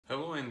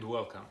and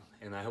welcome,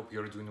 and I hope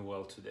you're doing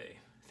well today.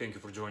 Thank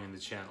you for joining the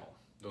channel.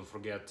 Don't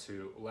forget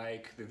to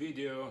like the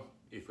video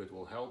if it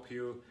will help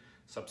you,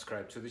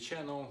 subscribe to the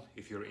channel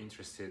if you're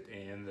interested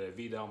in the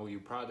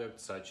VW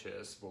products such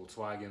as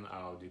Volkswagen,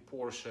 Audi,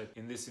 Porsche.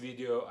 In this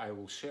video I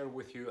will share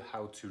with you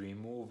how to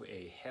remove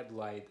a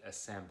headlight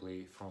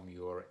assembly from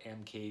your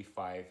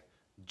MK5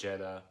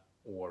 Jetta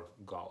or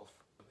Golf,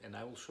 and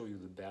I will show you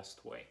the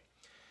best way.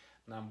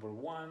 Number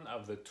one,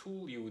 of the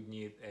tool you would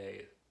need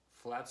a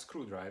flat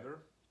screwdriver,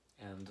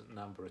 and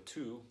number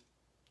two,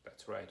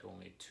 that's right,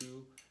 only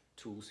two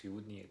tools you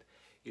would need,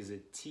 is a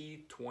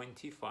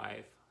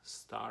T25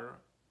 star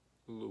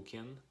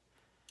looking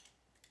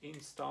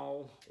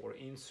install or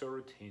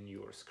insert in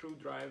your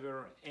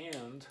screwdriver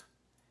and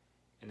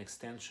an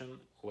extension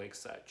like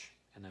such,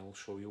 and I will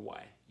show you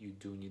why you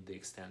do need the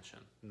extension,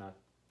 not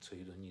so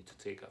you don't need to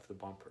take off the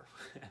bumper.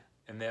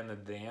 And then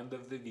at the end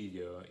of the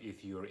video,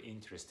 if you're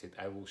interested,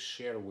 I will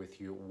share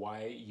with you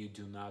why you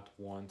do not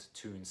want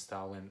to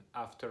install an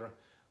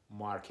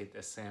aftermarket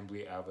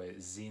assembly of a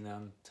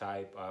xenon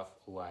type of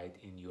light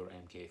in your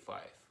MK5.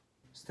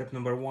 Step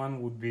number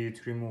one would be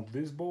to remove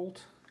this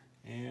bolt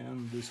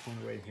and this one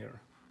right here.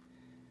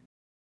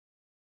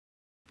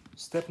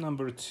 Step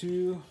number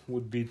two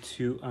would be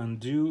to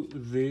undo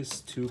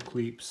these two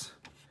clips.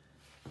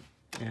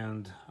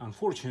 And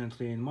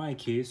unfortunately, in my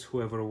case,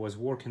 whoever was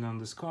working on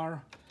this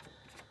car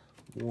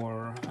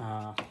were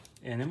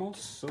animals,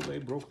 so they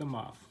broke them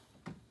off.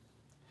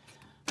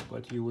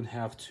 But you would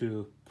have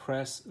to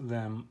press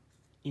them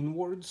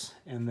inwards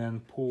and then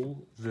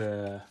pull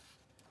the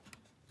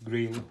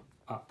grill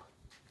up.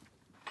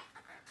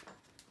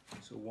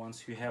 So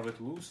once you have it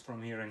loose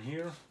from here and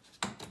here,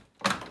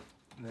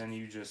 then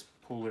you just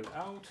pull it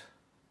out.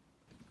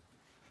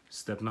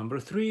 Step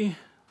number three,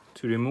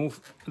 to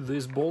remove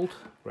this bolt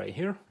right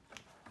here.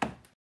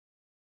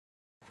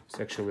 It's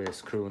actually a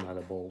screw, not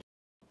a bolt.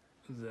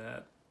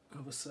 That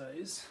of a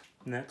size.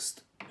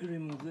 Next,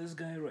 remove this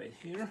guy right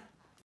here.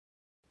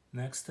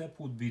 Next step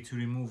would be to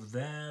remove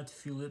that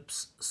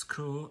Phillips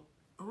screw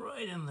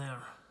right in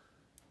there.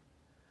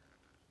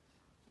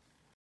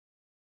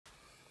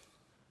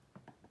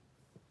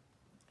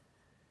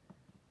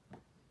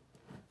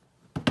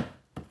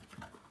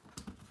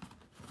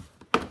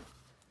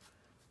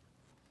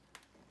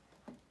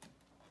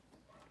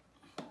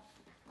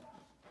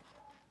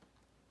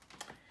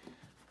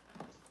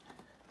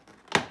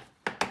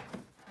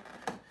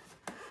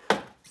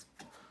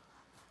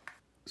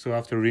 So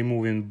after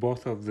removing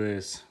both of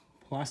these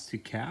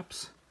plastic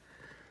caps,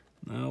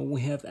 now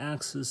we have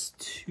access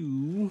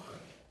to,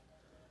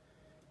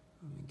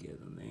 let me get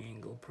an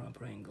angle,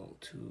 proper angle,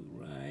 to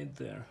right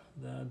there,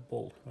 that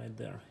bolt right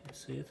there, you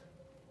see it?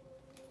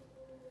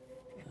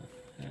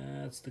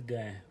 That's the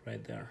guy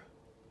right there.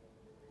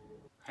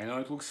 I know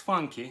it looks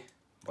funky,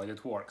 but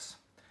it works.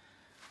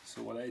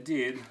 So what I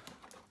did,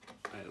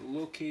 I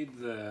locate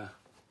the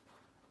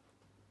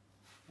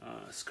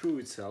screw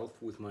itself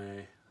with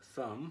my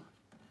thumb,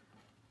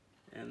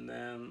 and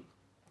then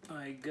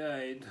I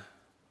guide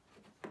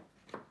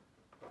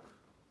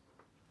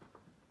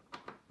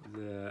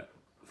the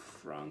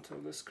front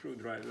of the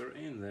screwdriver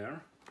in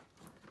there,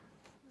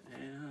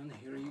 and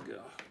here you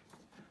go.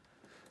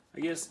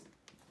 I guess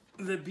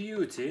the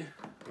beauty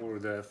or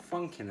the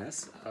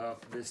funkiness of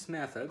this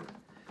method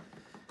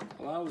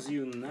allows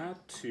you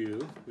not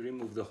to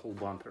remove the whole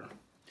bumper.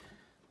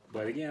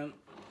 But again,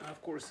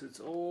 of course, it's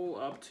all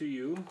up to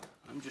you.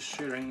 I'm just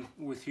sharing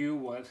with you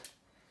what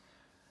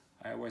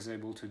I was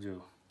able to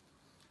do.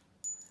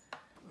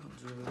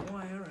 Undo the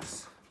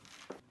wires.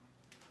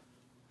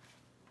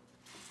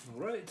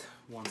 Alright,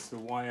 once the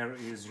wire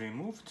is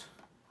removed,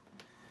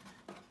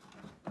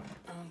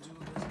 undo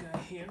this guy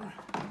here.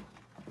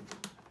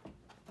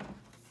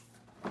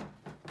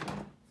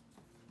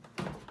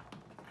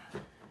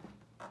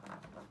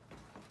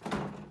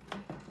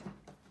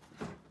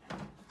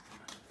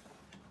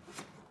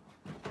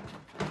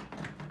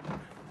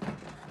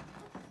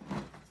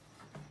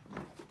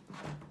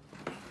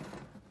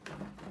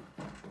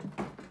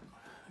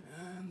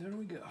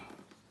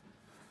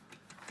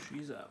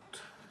 She's out.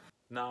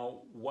 Now,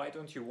 why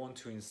don't you want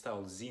to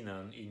install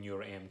xenon in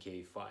your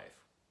MK5?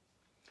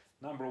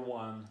 Number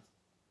one,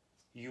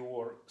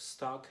 your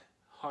stock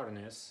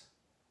harness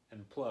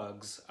and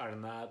plugs are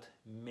not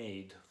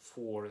made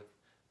for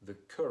the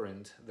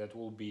current that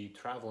will be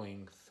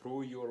traveling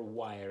through your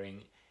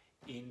wiring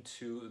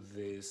into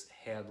this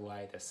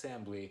headlight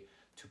assembly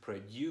to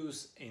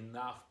produce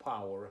enough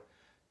power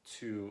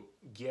to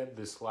get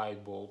these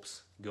light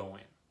bulbs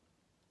going.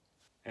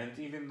 And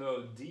even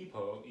though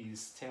Depot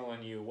is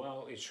telling you,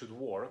 well, it should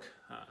work,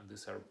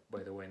 these are,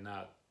 by the way,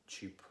 not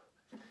cheap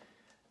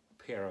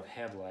pair of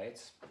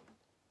headlights,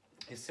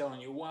 it's telling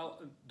you,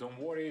 well, don't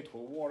worry, it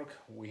will work.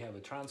 We have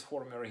a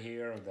transformer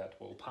here that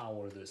will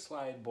power this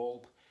light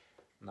bulb.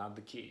 Not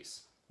the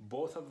case.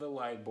 Both of the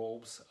light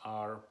bulbs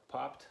are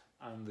popped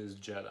on this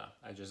Jetta.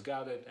 I just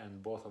got it,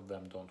 and both of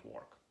them don't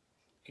work.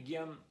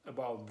 Again,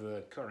 about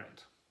the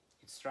current.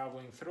 It's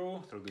traveling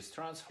through this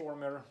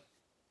transformer.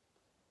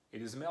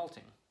 It is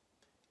melting.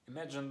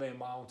 Imagine the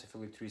amount of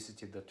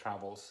electricity that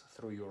travels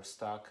through your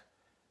stock,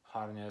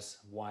 harness,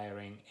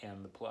 wiring,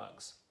 and the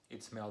plugs.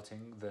 It's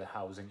melting the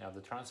housing of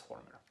the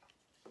transformer.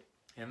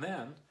 And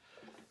then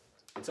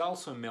it's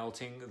also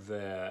melting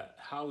the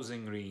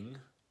housing ring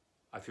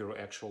of your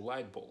actual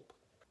light bulb.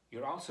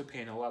 You're also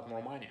paying a lot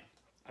more money.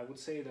 I would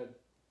say that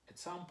at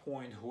some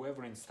point,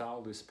 whoever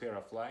installed this pair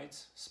of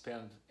lights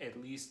spent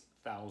at least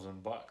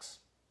 $1,000.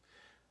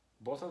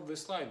 Both of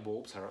these light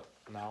bulbs are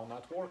now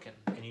not working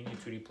and you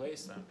need to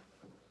replace them.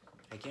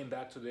 I came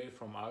back today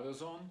from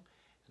AutoZone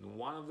and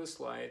one of these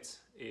lights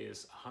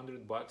is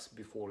 $100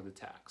 before the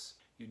tax.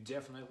 You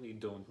definitely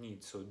don't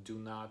need, so do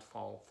not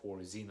fall for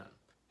Xenon.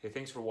 Hey,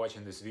 thanks for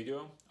watching this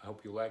video. I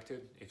hope you liked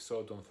it. If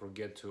so, don't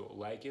forget to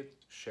like it,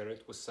 share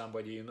it with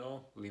somebody you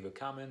know, leave a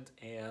comment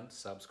and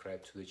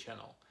subscribe to the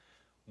channel.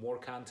 More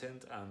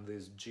content on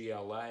this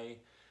GLI.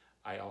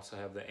 I also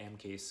have the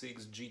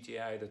MK6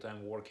 GTI that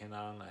I'm working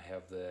on. I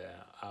have the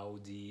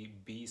Audi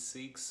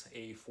B6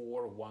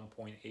 A4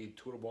 1.8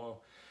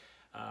 turbo.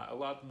 A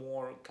lot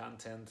more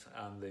content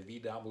on the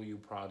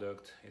VW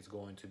product. It's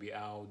going to be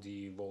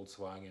Audi,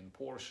 Volkswagen,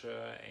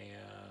 Porsche,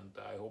 and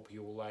I hope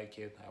you will like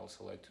it. I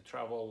also like to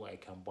travel. I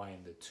combine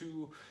the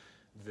two,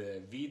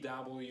 the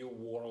VW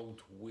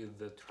world with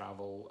the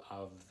travel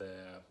of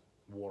the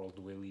world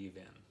we live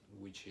in,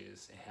 which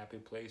is a happy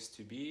place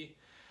to be.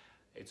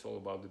 It's all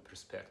about the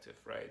perspective,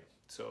 right?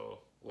 So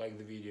like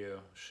the video,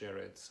 share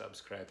it,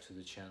 subscribe to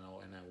the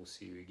channel, and I will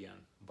see you again.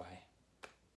 Bye.